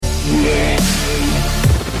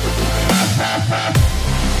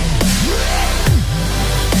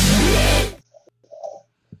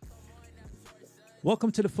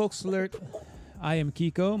Welcome to the Folks Alert. I am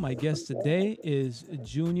Kiko. My guest today is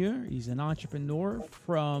Junior. He's an entrepreneur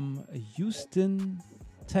from Houston,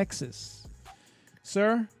 Texas.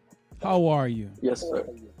 Sir, how are you? Yes, sir.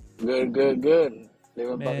 Good, good, good.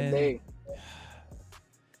 Living by the Man, day.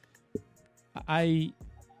 I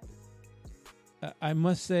I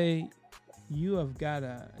must say you got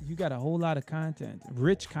a whole lot of content,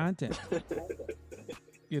 rich content.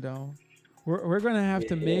 You know, we're gonna have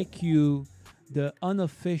to Yeah. make you the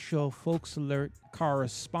unofficial Folks Alert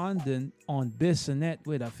correspondent on Bissonnet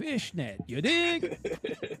with a fishnet. You dig?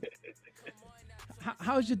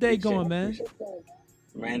 How's your day Appreciate going, it. man? Appreciate it.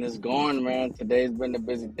 Man, it's going, man. Today's been a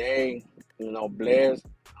busy day. Blessed.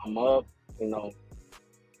 I'm up. You know,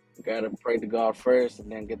 gotta pray to God first and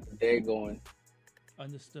then get the day going.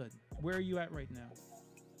 Understood. Where are you at right now?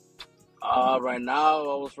 Right now,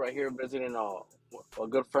 I was right here visiting a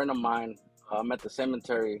good friend of mine. I'm at the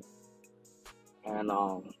cemetery, and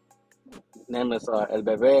name is El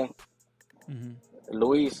Bebe, Hmm.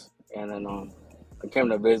 Luis, and then I came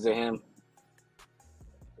to visit him.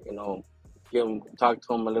 You know, talk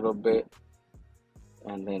to him a little bit,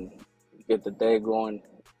 and then get the day going,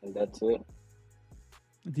 and that's it.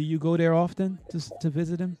 Do you go there often to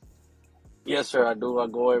visit him? Yes, sir, I do. I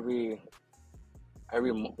go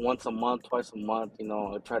once a month, twice a month.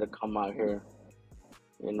 I try to come out here.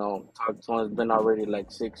 Talk to him. It's been already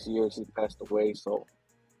like 6 years. He passed away, so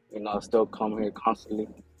I still come here constantly.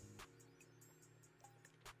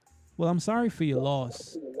 Well, I'm sorry for your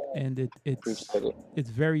loss, and Appreciate it. it's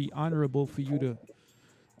very honorable for you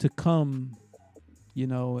to come,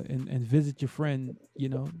 and visit your friend.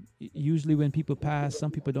 Usually when people pass,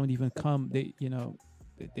 some people don't even come.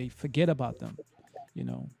 They forget about them. You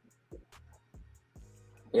know.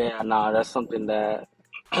 Yeah, nah, that's something that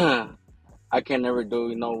I can never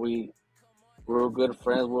do. We're good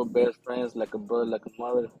friends. We're best friends, like a brother, like a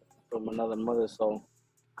mother from another mother. So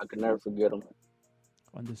I can never forget them.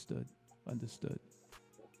 Understood. Understood.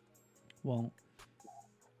 Well,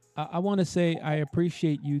 I want to say I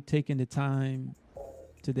appreciate you taking the time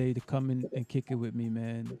today to come in and kick it with me,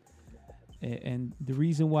 man. And the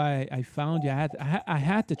reason why I found you, I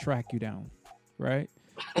had to track you down, right?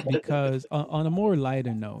 Because on a more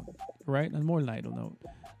lighter note, right? On a more lighter note,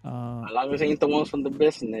 uh, As long as it ain't the ones from the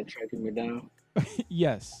business tracking me down.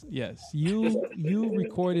 yes, yes, you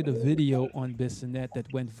recorded a video on Bissonnet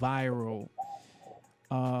that went viral.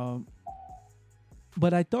 Um,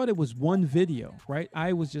 but I thought it was one video, right?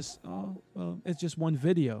 I was just, oh, well, it's just one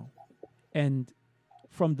video. And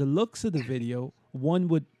from the looks of the video, one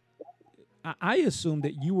would, I assumed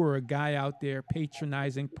that you were a guy out there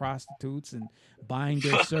patronizing prostitutes and buying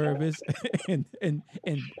their service and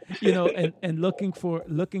looking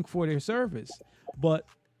for their service. But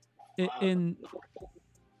in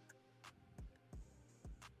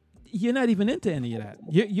you're not even into any of that.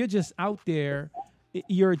 You're just out there.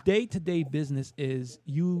 Your day-to-day business is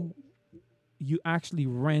you actually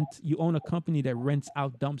you own a company that rents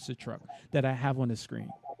out dumpster truck that I have on the screen.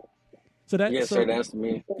 So Yes, sir, that's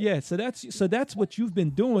me. yeah, so that's what you've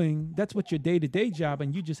been doing. That's what your day-to-day job,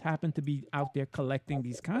 and you just happen to be out there collecting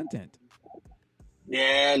these content.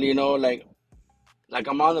 Yeah, like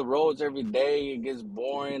I'm on the roads every day. It gets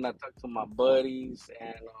boring. I talk to my buddies,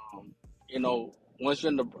 and you know, once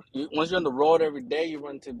you're on the road every day, you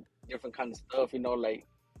run into different kind of stuff. Like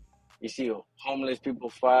you see homeless people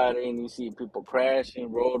fighting, you see people crashing,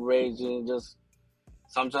 road raging. Just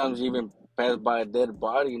sometimes you even pass by a dead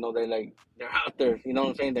body. They're out there. You know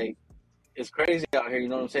what I'm saying? It's crazy out here. You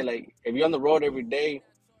know what I'm saying? Like if you're on the road every day,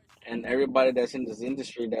 and everybody that's in this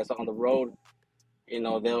industry that's on the road,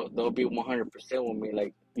 they'll be 100% with me.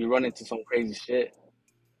 Like you run into some crazy shit.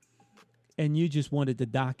 And you just wanted to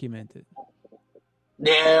document it.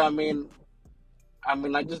 Yeah, I mean,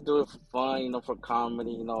 I just do it for fun, for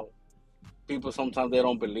comedy. People sometimes they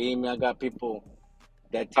don't believe me. I got people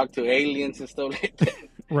that talk to aliens and stuff like that.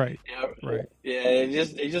 Right, Yeah, right. yeah.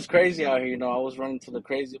 It's just crazy out here. I was running to the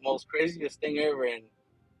most craziest thing ever,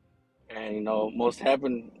 and most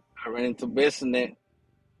happened. I ran into Bissonnet.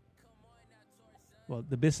 Well,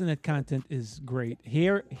 the business content is great.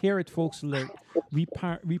 Here at Folks Alert, we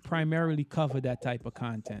primarily cover that type of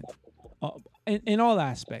content, in all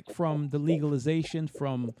aspect, from the legalization,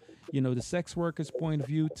 from the sex workers' point of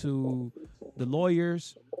view to the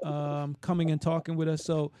lawyers coming and talking with us.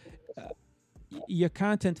 So your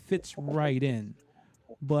content fits right in.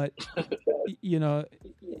 But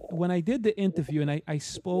when I did the interview and I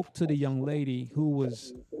spoke to the young lady who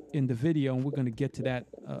was in the video, and we're going to get to that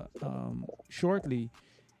shortly.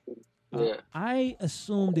 Yeah. I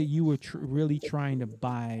assumed that you were really trying to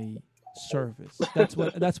buy service. That's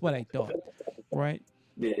what I thought, right?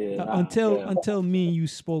 Yeah. Nah, yeah. Until me and you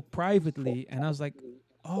spoke privately, and I was like,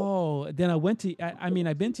 oh. Then I went to. I mean,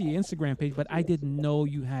 I've been to your Instagram page, but I didn't know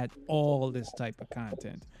you had all this type of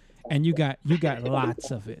content, and you got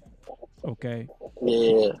lots of it. Okay.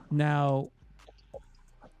 Yeah. Now,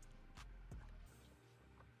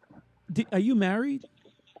 are you married?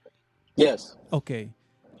 Yes. Okay.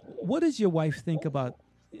 What does your wife think about?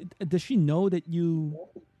 Does she know that you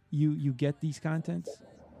get these contents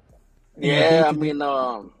in your day Yeah. I to day?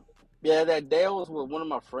 mean, yeah, that day I was with one of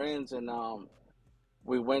my friends, and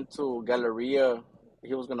we went to Galleria.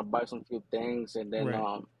 He was gonna buy some few things, and then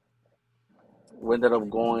Right. we ended up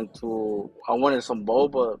going to. I wanted some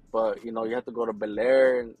boba, but you have to go to Bel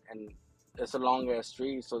Air, and it's a long ass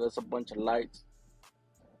street, so there's a bunch of lights.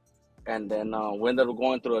 And then we ended up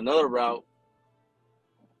going through another route,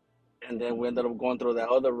 and then we ended up going through that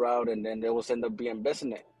other route, and then there was ended up being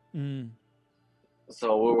Bissonnette. Mm.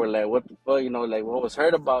 So we were like, what the fuck, like what was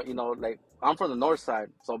heard about, like I'm from the north side,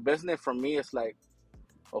 so Bissonnette from me is like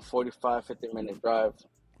a 45, 50-minute drive,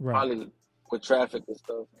 Right. probably with traffic and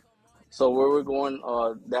stuff. So we were going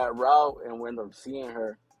that route, and we ended up seeing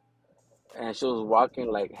her, and she was walking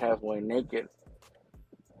like halfway naked,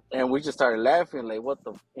 and we just started laughing, like what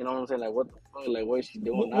the, you know what I'm saying, like what the fuck, like what is she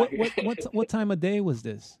doing out here? What time of day was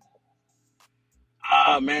this?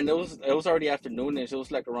 Man, it was already afternoonish. It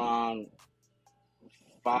was like around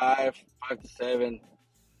 5 to 7.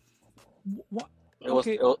 What? It was,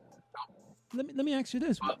 Okay. it was Let me ask you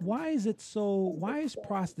this: why is it so? Why is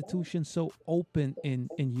prostitution so open in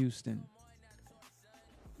Houston?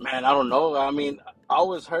 man, I don't know. I mean, I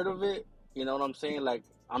always heard of it. You know what I'm saying? Like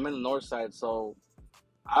I'm in the north side, so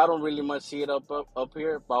I don't really much see it up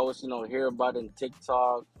here. But I always hear about it in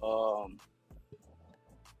TikTok,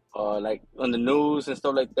 like on the news and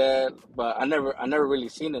stuff like that. But I never really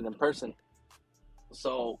seen it in person.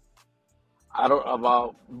 So I don't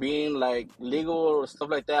about being like legal or stuff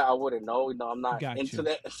like that. I wouldn't know. I'm not Got into you.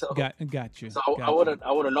 that. So Got you. so I Got you.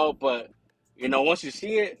 wouldn't know. But once you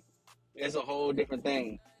see it, it's a whole different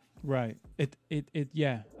thing. Right. It.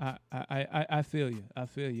 Yeah. I feel you. I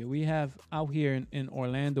feel you. We have out here in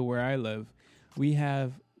Orlando where I live, we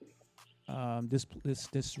have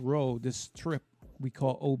this road, this strip we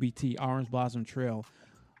call OBT, Orange Blossom Trail,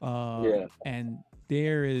 Yeah. and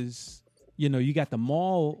there is, you got the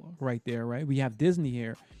mall right there, right? We have Disney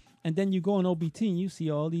here, and then you go on OBT and you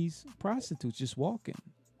see all these prostitutes just walking.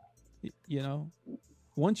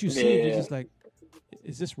 Once you see it, you're Yeah. just like,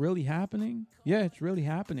 is this really happening? Yeah, it's really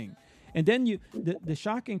happening. And then the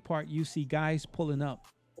shocking part, you see guys pulling up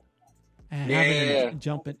and having them Yeah.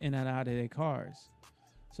 jumping in and out of their cars.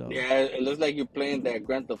 So Yeah. It looks like you're playing that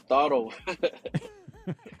Grand Theft Auto.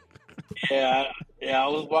 Yeah. Yeah. I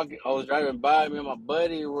was driving by. Me and my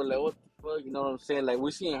buddy were like, "What the fuck?" You know what I'm saying? Like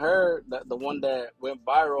we seen her, the one that went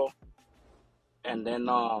viral, and then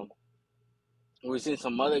we seen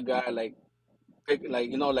some other guy like pick, like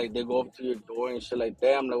like they go up to your door and shit like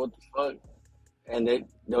that. I'm like, what the fuck? And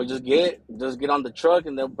they'll just get on the truck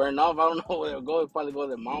and they'll burn off. I don't know where they'll go. They'll probably go to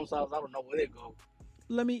their mom's house. I don't know where they go.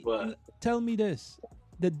 But tell me this: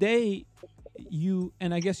 the day you,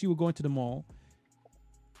 and I guess you were going to the mall.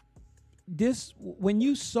 When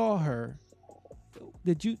you saw her,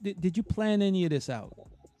 did you plan any of this out,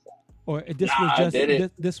 or this was nah, I just did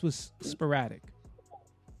it. this was sporadic?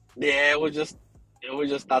 Yeah, it was just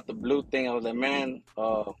not the blue thing. I was like, man,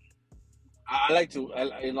 I like to,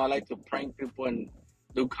 I like to prank people and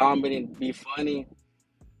do comedy and be funny.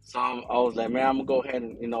 So I was like, man, I'm gonna go ahead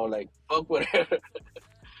and like fuck with her.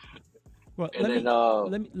 Well, And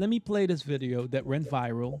then let me play this video that went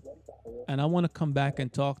viral, and I want to come back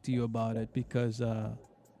and talk to you about it because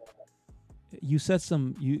you said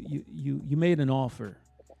you made an offer,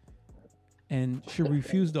 and she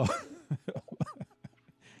refused the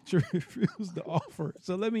she refused the offer.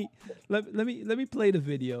 So let me play the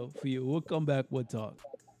video for you. We'll come back. We'll talk.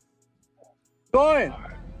 going.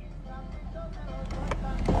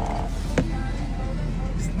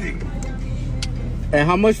 And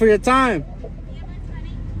how much for your time?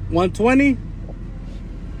 120.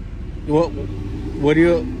 What do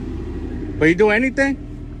you? But you do anything?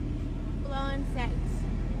 Blowing sex.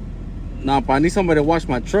 Nah, but I need somebody to wash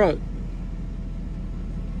my truck.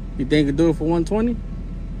 You think you can do it for 120? To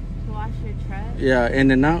wash your truck? Yeah,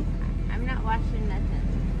 in and out. I'm not washing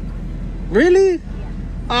nothing. Really? Yeah.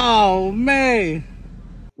 Oh man.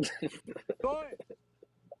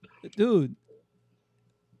 Dude,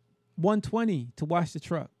 120 to wash the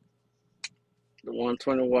truck. The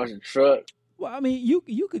 120 wash the truck. Well, I mean, you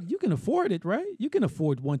can afford it, right? You can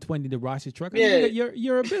afford 120 to wash your truck. I mean, Yeah,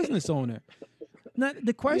 you're a business owner. Now the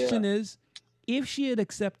yeah, question is, if she had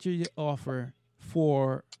accepted your offer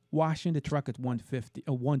for washing the truck at 150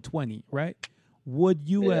 or 120, right? yeah. Would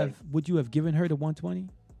you have given her the 120?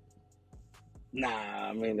 Nah,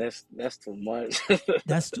 I mean that's too much.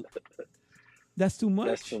 That's too that's too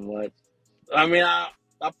That's too much. much. I mean, I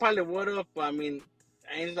probably would have, but I mean,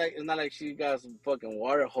 it's not like she got some fucking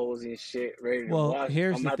water hose and shit ready to Well, wash.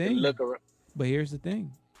 here's I'm the gonna have to thing. look around. But here's the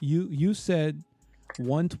thing. You said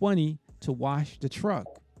 120 to wash the truck.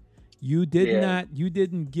 Yeah, You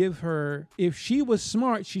didn't give her, if she was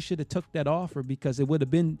smart, she should have took that offer because it would have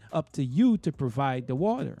been up to you to provide the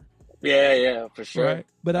water, yeah, yeah, for sure. right?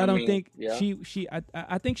 But I I don't mean, think yeah,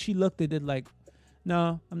 I think she looked at it like,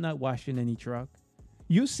 no, I'm not washing any truck.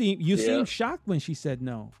 You yeah, seem shocked when she said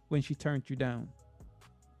no, when she turned you down.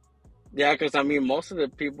 yeah. Because I mean, most of the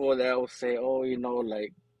people that will say, "Oh,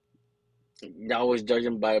 like you're always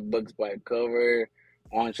judging by books by a cover,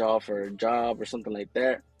 aren't y'all for a job or something like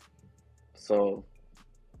that." So,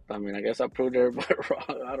 I mean, I guess I proved everybody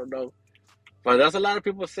wrong. I don't know, but there's a lot of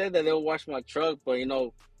people said that they'll wash my truck, but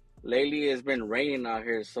lately it's been raining out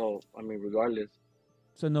here, so I mean, regardless,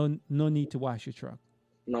 So no need to wash your truck.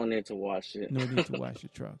 no need to wash it. No need to wash your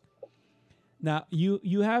truck. Now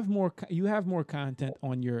you have more content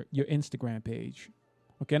on your Instagram page.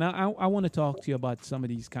 Okay, now I want to talk to you about some of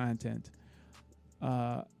these content,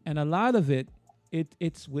 and a lot of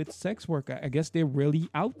it's with sex work. I guess they're really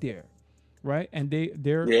out there, right? And Yeah.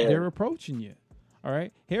 they're approaching you. All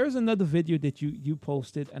right. Here's another video that you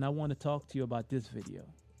posted, and I want to talk to you about this video.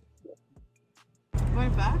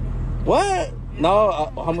 Going back? What? Yeah. No,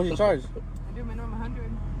 how much you charge? I do minimum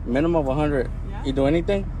 100. Minimum of 100. Yeah. You do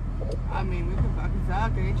anything? I mean, we can fucking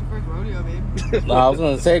suck. It ain't your first rodeo, babe. No, I was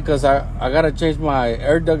gonna say because I gotta change my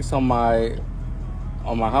air ducts on my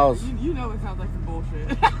house. You know it sounds like some bullshit.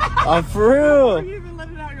 For Before real. you even let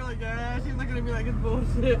it out, you're like, yeah, she's looking at me like it's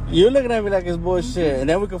bullshit. You looking at me like it's bullshit, and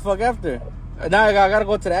then we can fuck after. Now I gotta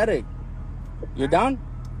go to the attic. You down?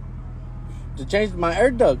 To change my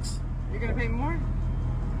air ducts. You're gonna pay more?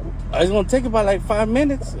 It's gonna take about like 5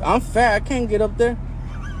 minutes. I'm fat. I can't get up there.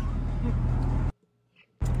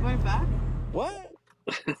 Going back? What?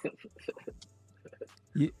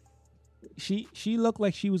 You, she looked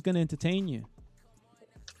like she was gonna entertain you.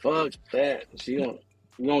 Fuck that. You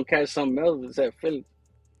gonna catch something else that's at Philly.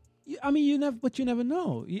 I mean, you never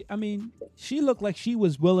know. I mean, she looked like she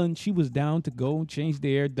was willing. She was down to go and change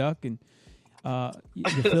the air duct and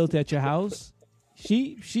the filter at your house.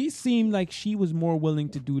 She seemed like she was more willing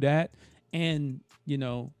to do that and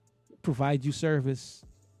provide you service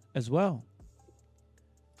as well.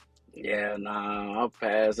 Yeah, nah, I'll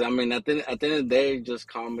pass. I mean, at the end of the day, just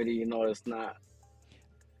comedy. It's not.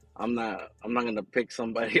 I'm not gonna pick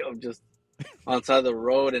somebody up just on side of the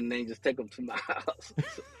road and then just take them to my house.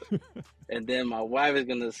 And then my wife is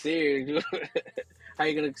gonna see her. How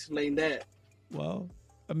you gonna explain that? Well,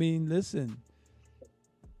 I mean, listen,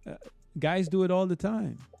 uh, guys do it all the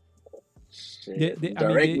time. Shit, I mean,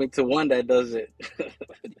 direct me to one that does it.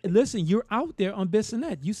 listen, you're out there on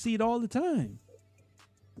Bissonnette. You see it all the time.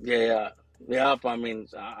 Yeah, yeah. I mean,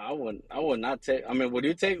 I would not take. I mean, would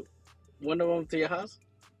you take one of them to your house?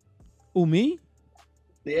 Oh, me?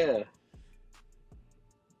 Yeah,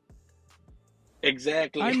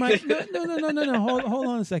 exactly. I might. No. Hold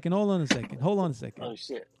on a second. Hold on a second. Oh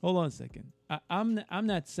shit. Hold on a second. I'm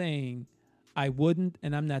not saying I wouldn't,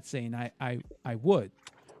 and I'm not saying I would,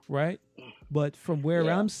 right? But from where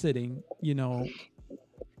Yeah. I'm sitting,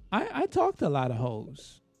 I talk to a lot of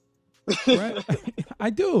hoes, right? I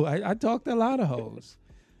do. I talk to a lot of hoes,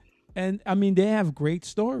 and I mean they have great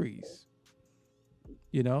stories.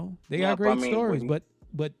 They Yeah, got but I great mean, stories, but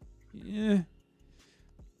yeah,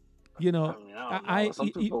 I mean, I don't know.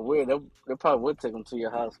 Some people weird. They probably would take them to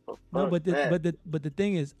your house, but no, fuck that. but the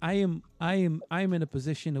thing is, I am in a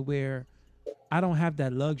position to where I don't have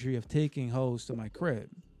that luxury of taking hoes to my crib,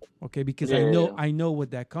 okay? Because Yeah. I know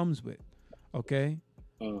what that comes with, okay?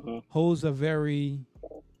 Mm-hmm. Hoes are very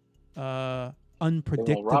They gonna rob your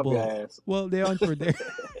unpredictable. ass. Well, they're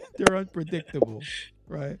unpredictable,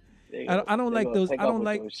 right? I don't They like gonna those. take I off don't with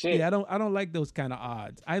like your shit. I don't like those kind of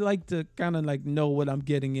odds. I like to kind of like know what I'm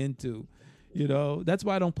getting into. That's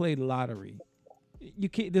why I don't play the lottery. You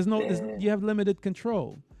can't. Yeah. You have limited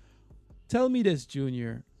control. Tell me this,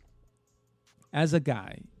 Junior. As a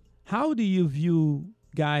guy, how do you view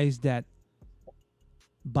guys that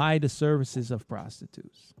buy the services of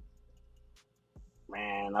prostitutes?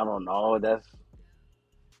 Man, I don't know. That's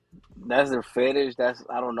their fetish.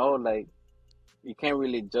 I don't know. Like you can't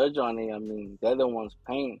really judge on it. I mean, they're the ones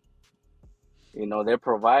paying. They're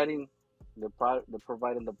providing, they're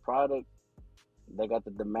providing the product. They got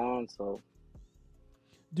the demand, so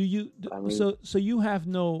Do you I mean, so you have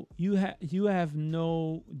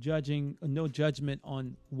no judgment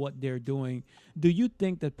on what they're doing. Do you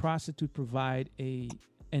think that prostitutes provide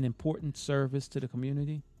an important service to the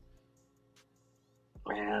community?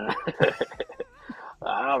 man,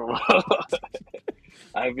 I don't know.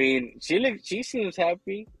 I mean, she seems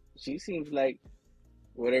happy. She seems like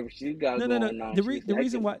whatever she got No, no, no. going on, The she's the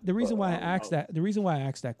reason liking why it. But I I don't asked know.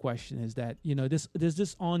 that question is that there's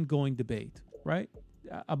this ongoing debate, right,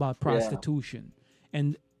 about Yeah, prostitution,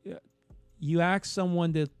 and uh, you ask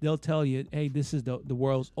someone that they'll tell you, hey, this is the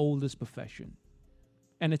world's oldest profession,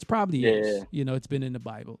 and it's probably yeah, is. It's been in the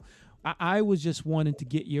Bible. I was just wanting to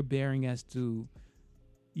get your bearing as to,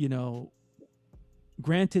 you know,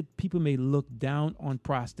 granted, people may look down on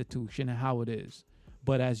prostitution and how it is,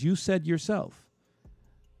 but as you said yourself,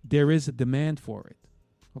 there is a demand for it.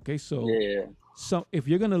 Okay, yeah, so if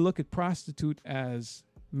you're gonna look at prostitute as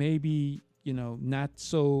maybe not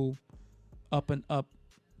so up and up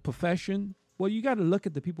profession, well, you got to look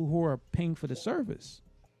at the people who are paying for the service,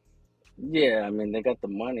 yeah. I mean, they got the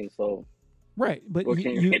money, so right? But what you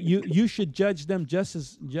can you you really you, do? you should judge them just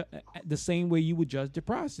as the same way you would judge the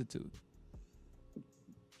prostitute.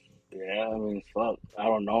 Yeah, I mean, fuck. I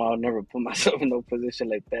don't know. I'll never put myself in no position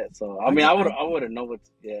like that. So, I I mean, got I wouldn't know what.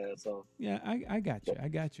 Yeah. So, Yeah, I got you. but I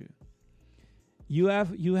got you. You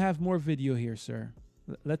have more video here, sir.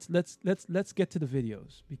 Let's get to the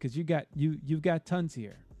videos because you've got tons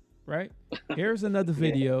here, right? Here's another yeah.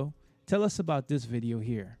 video. Tell us about this video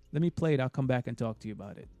here. Let me play it. I'll come back and talk to you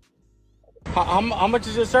about it. How much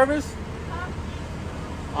is your service?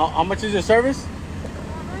 How much is your service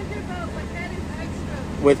 100, but with that is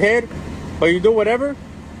extra. with head? But you do whatever.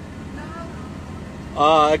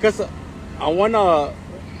 No, Cause I wanna.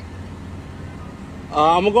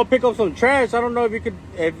 I'm gonna go pick up some trash. I don't know if you could,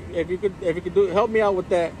 if you could do help me out with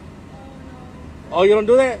that. Oh, you don't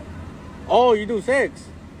do that? Oh, you do sex.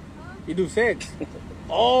 You do sex.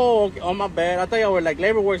 Oh, okay. Oh, my bad. I thought y'all were like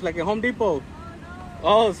labor works, like at Home Depot.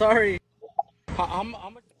 Oh, sorry. How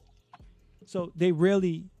much? So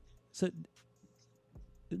so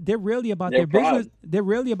they're really about They're their business. proud. They're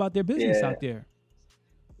really about their business Yeah, out there.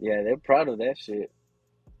 yeah, they're proud of that shit.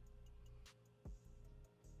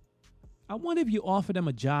 I wonder if you offer them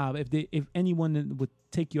a job, if anyone would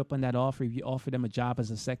take you up on that offer, if you offer them a job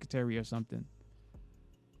as a secretary or something.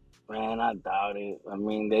 Man, I doubt it. I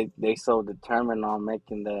mean, they so determined on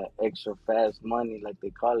making that extra fast money, like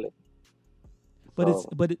they call it. But it's So,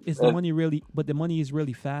 but it's the uh, money really, but the money is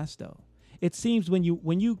really fast though. It seems when you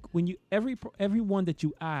everyone that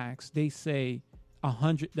you ask, they say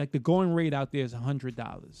 100. Like the going rate out there is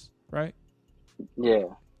 $100, right? yeah,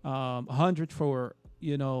 100 for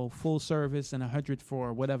full service and 100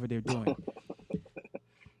 for whatever they're doing.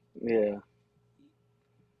 yeah.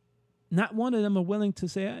 Not one of them are willing to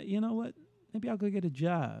say, you know what, maybe I'll go get a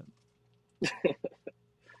job.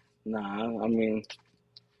 Nah, I mean,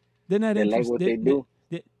 They're not they like what interested. they do.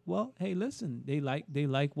 Well, hey, listen, they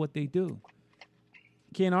like what they do.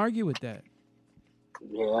 Can't argue with that.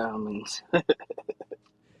 Yeah, I mean,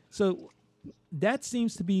 So that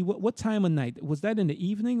seems to be what time of night was that, in the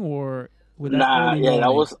evening or was that nah, early yeah,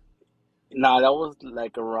 morning? that was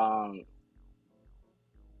like around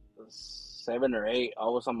 7 or 8. I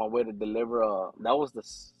was on my way to deliver. That was the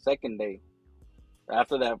second day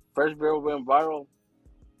after that first video went viral.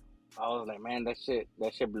 I was like, man, that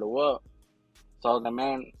shit blew up. So I was like,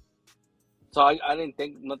 man, so I didn't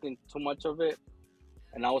think nothing too much of it,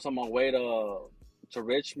 and I was on my way to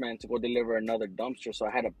Richmond to go deliver another dumpster, so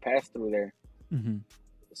I had to pass through there. Mm-hmm.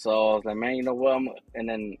 So I was like, man, you know what? And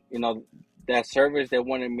then that service they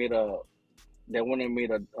wanted me to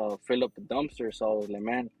fill up the dumpster. So I was like,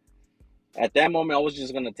 man, at that moment I was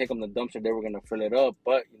just gonna take them the dumpster. They were gonna fill it up,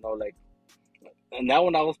 but like, and that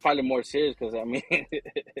one I was probably more serious because I mean,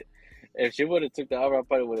 if she would have took the offer, I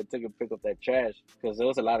probably would have took and pick up that trash because there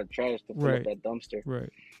was a lot of trash to fill up Right, that dumpster. right.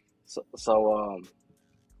 So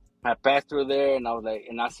I passed through there and I was like,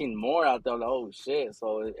 and I seen more out there. I was like, oh shit!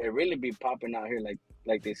 So it really be popping out here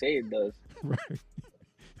like they say it does. Right.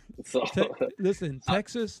 So Listen,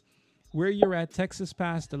 Texas, where you're at, Texas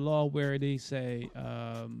passed a law where they say,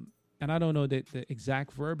 and I don't know the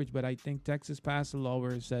exact verbiage, but I think Texas passed a law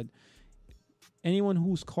where it said anyone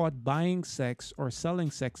who's caught buying sex or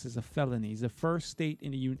selling sex is a felony. It's the first state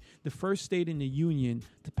in the union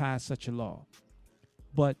to pass such a law.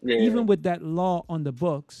 But yeah, even with that law on the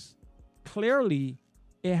books, clearly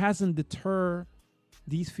it hasn't deterred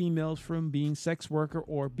these females from being sex worker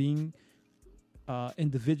or being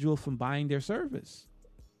individual from buying their service.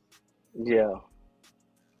 Yeah,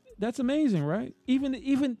 That's amazing, right?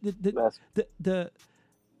 Even that's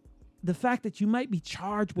the fact that you might be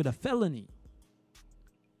charged with a felony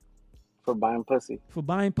for buying pussy. for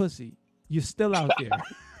buying pussy, you're still out there.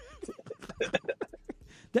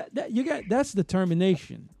 That's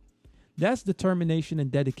determination. That's determination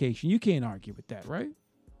and dedication. You can't argue with that, right?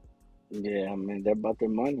 Yeah, I mean, they're about their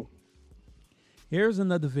money. Here's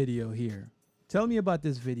another video here. Tell me about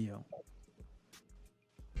this video.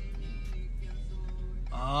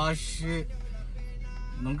 Oh shit.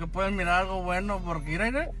 Nunca pueden mirar algo bueno porque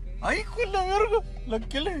mira. Ay, hijo de la verga. La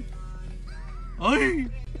que le. Ay.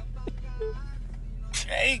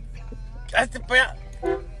 Ey. Hazte para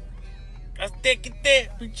allá. Hazte,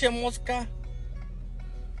 quite, pinche mosca.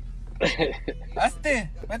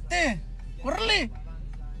 Hazte, vete. Córrele.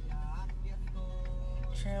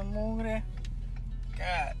 Che mugre.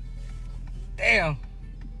 God damn.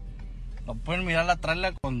 No pueden mirar la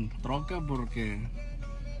trailer con troca porque.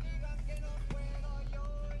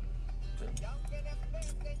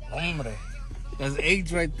 Hombre. That's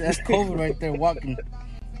AIDS right there. That's COVID right there walking.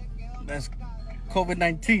 That's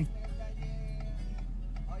COVID-19.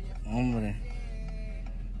 Hombre.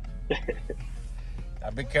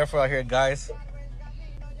 Be careful out here, guys.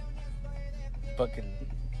 Fucking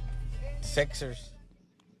sexers.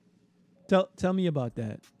 Tell me about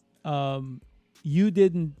that. You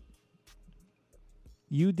didn't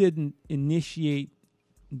initiate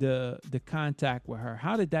the contact with her.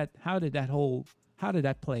 How did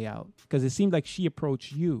that play out? Because it seemed like she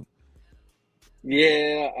approached you.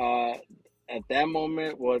 Yeah, at that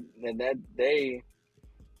moment, that day,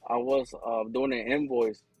 I was doing an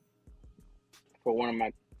invoice for one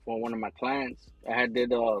of my clients. I had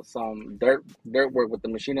did some dirt work with the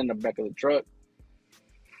machine in the back of the truck.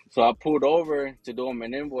 So I pulled over to do him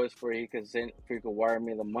an invoice for he could wire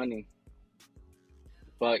me the money.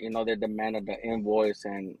 But they demanded the invoice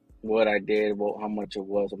and what I did, how much it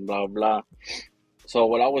was, and blah blah. So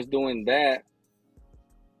while I was doing that,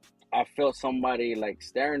 I felt somebody like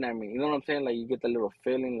staring at me. You know what I'm saying? Like you get the little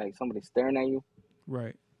feeling like somebody staring at you.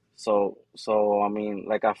 Right. So I mean,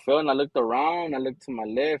 like I felt, and I looked around, I looked to my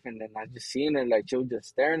left, and then I just seen her like she was just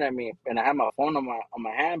staring at me, and I had my phone on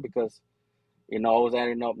my hand because, I was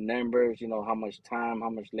adding up numbers, how much time, how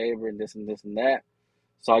much labor, and this and that.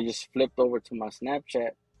 So I just flipped over to my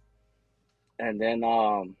Snapchat, and then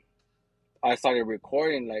I started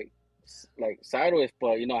recording like sideways,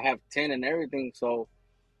 but I have 10 and everything, so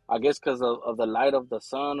I guess because of the light of the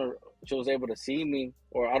sun, or she was able to see me,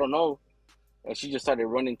 or I don't know. And she just started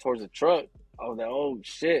running towards the truck. I was like, oh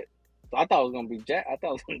shit. So I thought I was gonna be jacked. I thought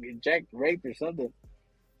I was gonna get jacked, raped or something.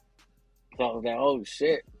 So I was like, oh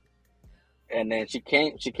shit. And then she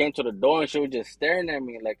came to the door and she was just staring at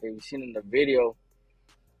me like you've seen in the video.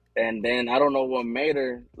 And then I don't know what made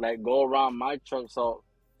her like go around my truck. So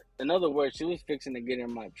in other words, she was fixing to get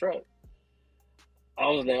in my truck. I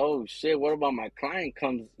was like, oh shit, what about my client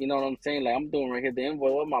comes, you know what I'm saying? Like I'm doing right here the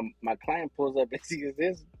invoice. What my client pulls up and sees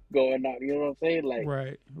this going on, you know what I'm saying? Like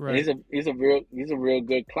Right. he's a real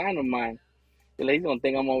good client of mine. Like, he's gonna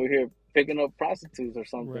think I'm over here picking up prostitutes or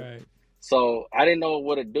something. Right. So I didn't know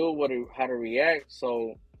what to do, how to react.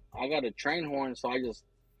 So I got a train horn. So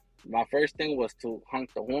my first thing was to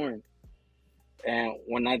honk the horn. And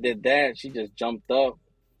when I did that, she just jumped up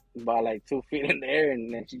by like 2 feet in the air,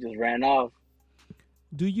 and then she just ran off.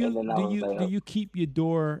 Do you keep your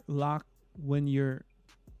door locked when you're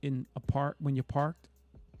when you're parked?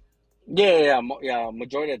 Yeah.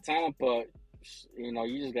 Majority of the time, but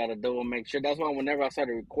you just gotta make sure. That's why whenever I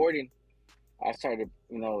started recording, I started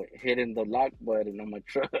hitting the lock button on my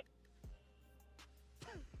truck.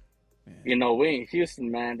 Man. We in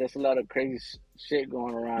Houston, man. There's a lot of crazy shit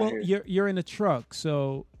going around here. Well, you're in a truck,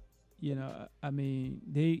 so I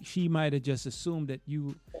mean, she might have just assumed that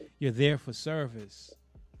you're there for service.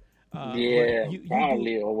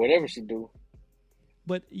 Probably, or whatever she do.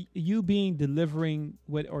 But you delivering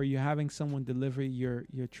or you're having someone deliver your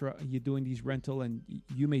truck, you're doing these rental, and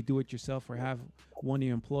you may do it yourself or have one of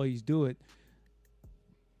your employees do it.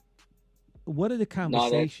 What are the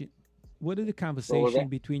conversation? What are the conversation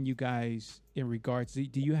between you guys in regards?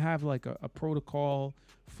 Do you have like a protocol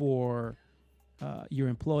for your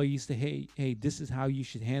employees to hey, this is how you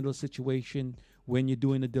should handle a situation when you're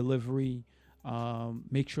doing a delivery?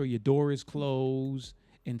 Make sure your door is closed,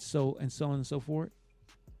 and so on and so forth.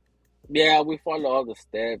 Yeah, we follow all the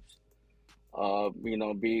steps.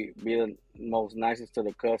 Be the most nicest to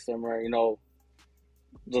the customer.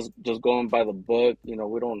 Just going by the book. We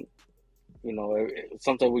don't.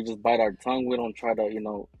 Sometimes we just bite our tongue. We don't try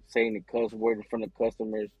to say any cuss word in front of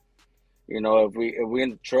customers. If we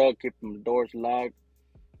in the truck, keep the doors locked,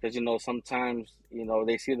 because sometimes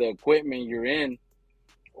they see the equipment you're in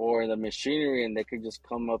or the machinery, and they could just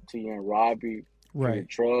come up to you and rob you for your Right.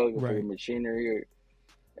 truck or for your Right. machinery,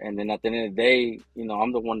 and then at the end of the day,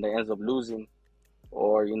 I'm the one that ends up losing,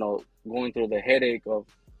 or going through the headache of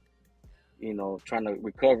trying to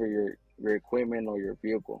recover your equipment or your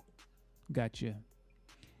vehicle. Gotcha.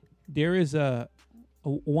 There is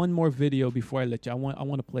one more video before I let you. I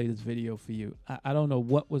want to play this video for you. I don't know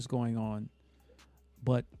what was going on,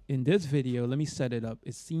 but in this video, let me set it up.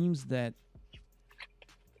 It seems that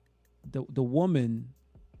the woman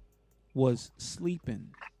was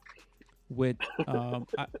sleeping with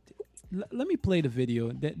let me play the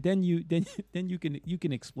video. Then you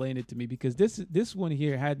can explain it to me, because this one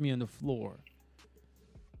here had me on the floor.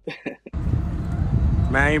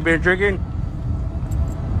 Man, you been drinking?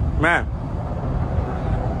 Man,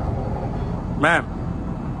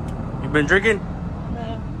 you been drinking?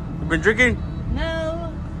 No. You been drinking?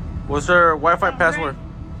 No. What's her Wi-Fi Not password?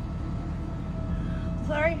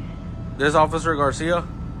 Sorry. This is Officer Garcia.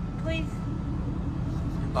 Please.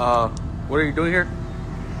 What are you doing here?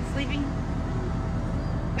 Sleeping.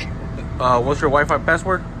 What's your Wi-Fi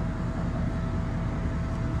password?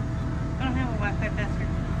 I don't have a Wi-Fi password.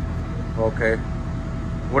 Okay.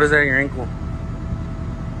 What is that in your ankle?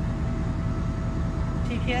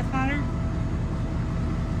 GPS monitor.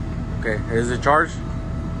 Okay. Is it charged?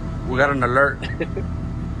 We got an alert.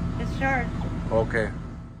 It's charged. Okay.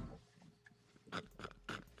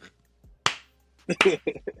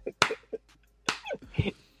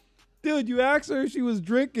 Dude, you asked her if she was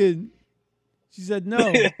drinking. She said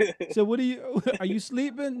no. So what are you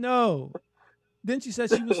sleeping? No. Then she said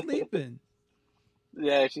she was sleeping.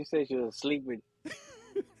 Yeah, she said she was sleeping.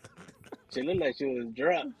 She looked like she was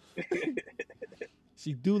drunk.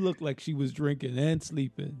 She do look like she was drinking and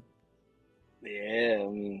sleeping. Yeah, I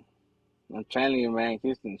mean, I'm telling you, man,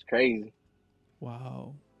 Houston's crazy.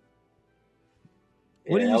 Wow.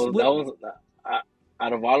 Yeah, What do you? that was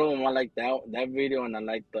out of all of them, I like that video, and I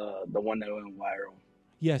like the one that went viral.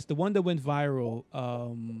 Yes, the one that went viral.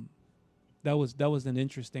 That was an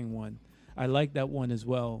interesting one. I like that one as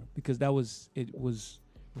well, because it was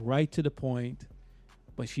right to the point,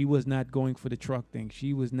 but she was not going for the truck thing.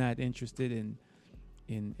 She was not interested in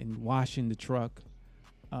washing the truck.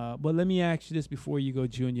 But let me ask you this before you go,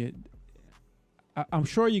 Junior. I'm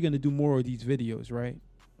sure you're gonna do more of these videos, right?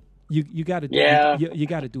 You got to do. Yeah. You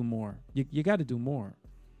got to do more. You got to do more.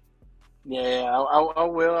 Yeah, I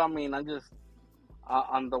will. I mean, I just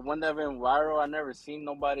on the one that went viral, I never seen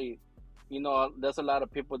nobody. There's a lot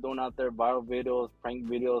of people doing out there viral videos, prank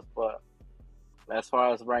videos, but as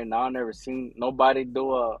far as right now, I never seen nobody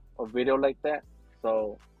do a video like that.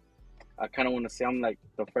 So I kind of want to say I'm like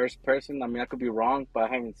the first person. I mean, I could be wrong, but I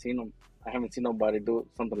haven't seen them. I haven't seen nobody do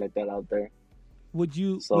something like that out there. Would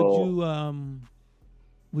you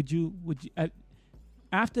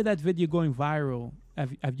after that video going viral,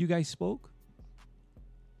 have you guys spoke?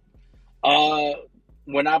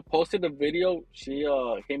 When I posted the video, she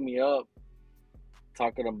hit me up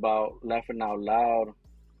talking about laughing out loud.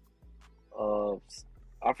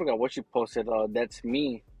 I forgot what she posted. That's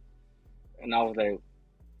me, and I was like,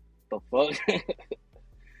 the fuck?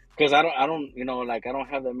 Because I don't I don't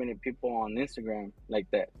have that many people on Instagram like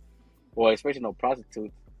that. Well, especially no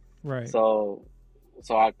prostitutes. Right. So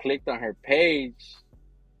I clicked on her page,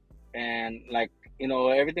 and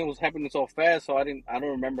everything was happening so fast, so I don't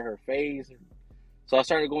remember her face. So I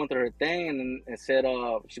started going through her thing, and it said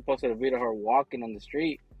she posted a video of her walking on the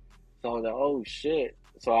street. So I was like, oh shit.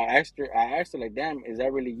 So I asked her like, damn, is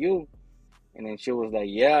that really you? And then she was like,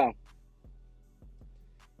 yeah.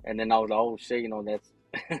 And then I was like, oh shit, that's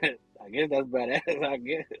I guess that's badass. I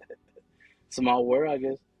guess small world, I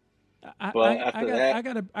guess. But after that,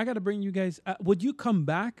 I gotta bring you guys. Would you come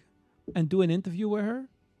back and do an interview with her?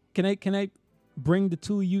 Can I bring the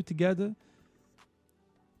two of you together?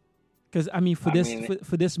 Because I mean, for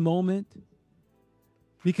this moment,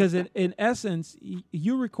 because in essence,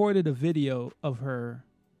 you recorded a video of her.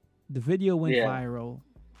 The video went viral.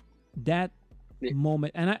 That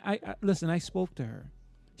moment, and I listen. I spoke to her.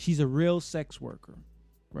 She's a real sex worker,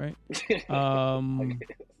 right?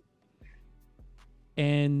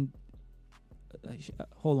 And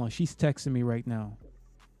hold on, she's texting me right now.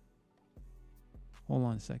 Hold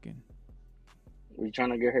on a second. Were you trying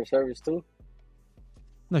to get her service too?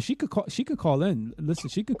 No, she could call. She could call in. Listen,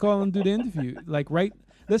 she could call and do the interview.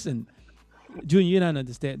 Listen, Junior, you don't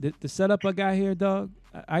understand the setup I got here, dog.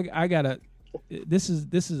 I gotta. This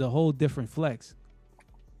is a whole different flex.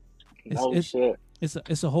 Shit.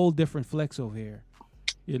 It's a whole different flex over here.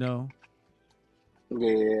 Yeah.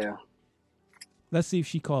 Let's see if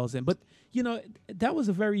she calls in. But that was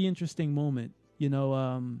a very interesting moment.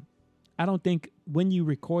 I don't think when you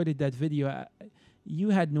recorded that video, you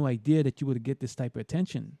had no idea that you would get this type of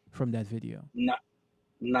attention from that video.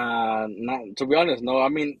 Nah, not to be honest. No, I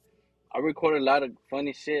mean, I recorded a lot of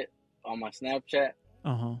funny shit on my Snapchat,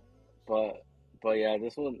 Uh huh. but yeah,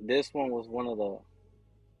 this one was one of the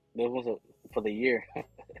this was for the year.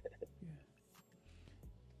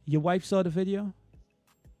 Your wife saw the video.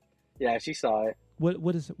 Yeah, she saw it.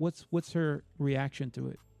 What's her reaction to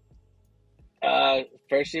it?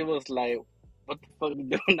 First she was like, "What the fuck you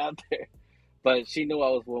doing out there?" But she knew I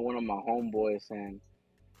was with one of my homeboys, and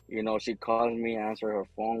she calls me, answer her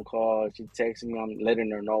phone call. She texts me. I'm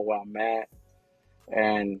letting her know where I'm at,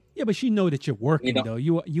 and Yeah, but she know that you're working know, though.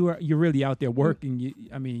 You're really out there working.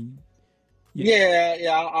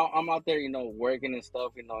 yeah, I'm out there, working and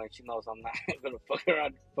stuff, and she knows I'm not gonna fuck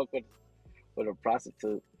around, fuck with a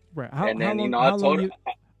prostitute. Right. And then I told her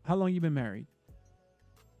How long you been married?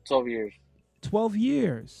 12 years. 12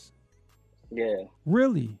 years. Yeah.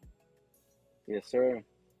 Really? Yes, sir.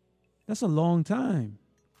 That's a long time.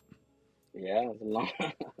 Yeah, it's a long.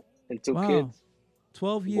 And 2 Wow. kids,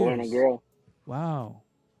 12 a years. boy and a girl. Wow.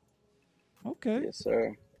 Okay. Yes,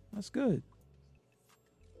 sir. That's good.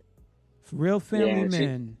 Real family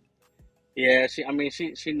Yeah, man.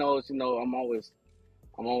 she knows, I'm always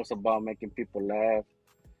about making people laugh.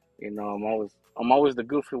 I'm always the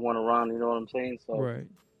goofy one around, you know what I'm saying? So Right.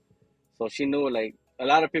 so she knew, like, a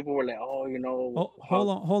lot of people were like, "Oh, Oh,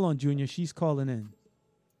 hold on, Junior. She's calling in.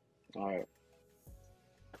 all right."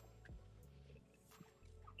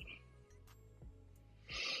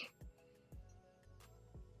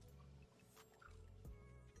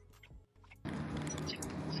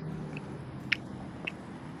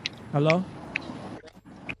 Hello?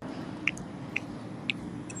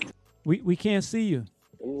 We can't see you.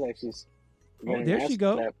 It was like she's Oh, getting there an she ass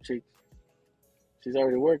go. clap. She's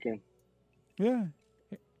already working. Yeah.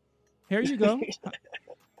 Here you go.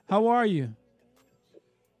 How are you?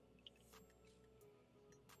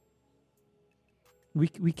 We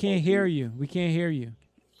can't hear you. We can't hear you.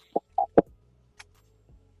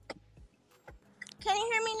 Can you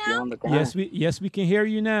hear me You're now? on the ground. Yes, we can hear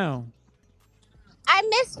you now. I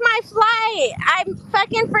missed my flight. I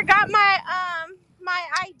fucking forgot my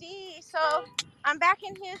ID, so I'm back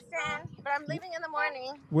in Houston, but I'm leaving in the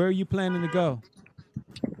morning. Where are you planning to go?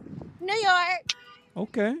 New York.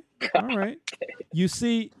 Okay. All right. You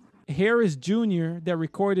see, here is Junior that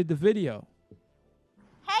recorded the video.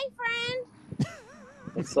 Hey, friend.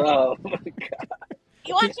 What's up?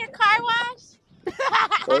 You want your car washed?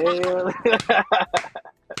 Hell.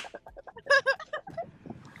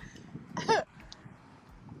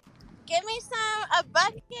 Give me a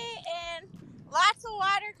bucket and lots of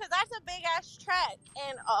water, because that's a big ass truck,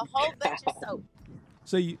 and a whole bunch of soap.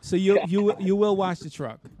 So you will wash the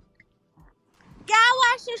truck. Yeah, I'll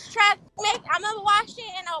wash this truck. I'm gonna wash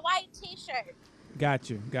it in a white t-shirt. Got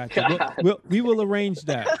you. We will arrange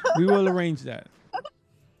that. We will arrange that.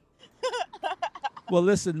 Well,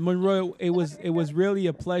 listen, Monroe, it was really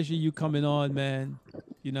a pleasure you coming on, man.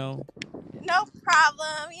 No problem.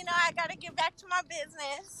 I gotta get back to my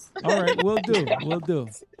business. All right, we'll do.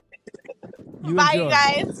 You Bye, enjoy. you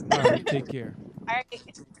guys. All right, take care. All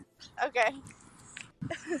right. Okay.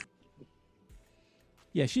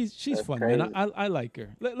 Yeah, she's That's fun, crazy. man. I like her.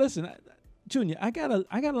 Listen, Junior, I got a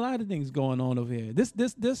lot of things going on over here.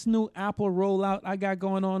 This new Apple rollout I got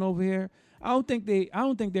going on over here. I don't think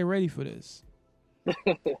they're ready for this.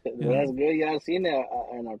 That's good. Yeah, I've seen that,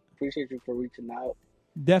 and I appreciate you for reaching out.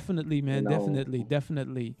 Definitely, man. You know.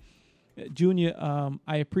 Definitely. Junior,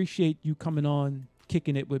 I appreciate you coming on,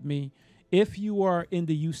 kicking it with me. If you are in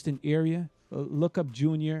the Houston area, look up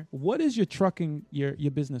Junior. What is your trucking,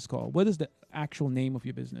 your business called? What is the actual name of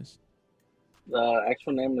your business? The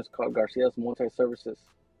actual name is called Garcia's Multi Services.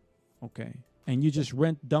 Okay. And you just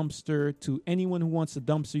rent dumpster to anyone who wants a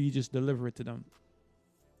dumpster, you just deliver it to them.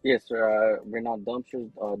 Yes, sir. Rent out dumpsters,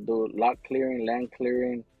 do lot clearing, land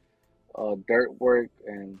clearing, dirt work,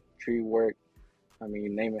 and tree work. I mean, you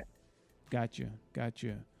name it. Gotcha.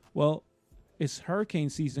 Well, it's hurricane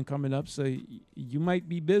season coming up, so you might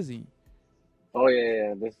be busy. Oh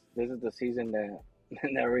yeah. This is the season that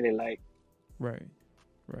I really like. Right.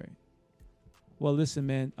 Well, listen,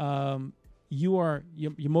 man. You're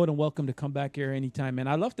more than welcome to come back here anytime, man.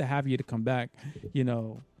 I'd love to have you to come back. Yeah,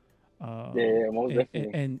 most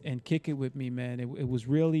definitely. And kick it with me, man. It was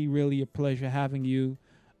really, really a pleasure having you.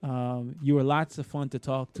 You were lots of fun to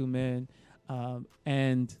talk to, man.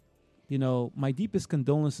 And my deepest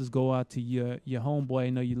condolences go out to your homeboy. I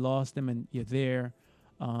know you lost him and you're there.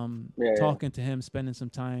 Yeah. talking to him, spending some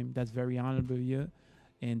time. That's very honorable of you,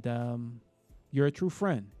 and you're a true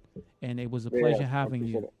friend. And it was a pleasure I having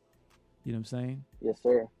appreciate you. it. You know what I'm saying? Yes,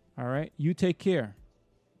 sir. All right. You take care.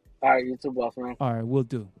 All right, you too, boss man. All right, we'll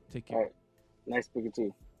do. Take care. All right. Nice speaking to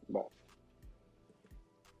you. Bye.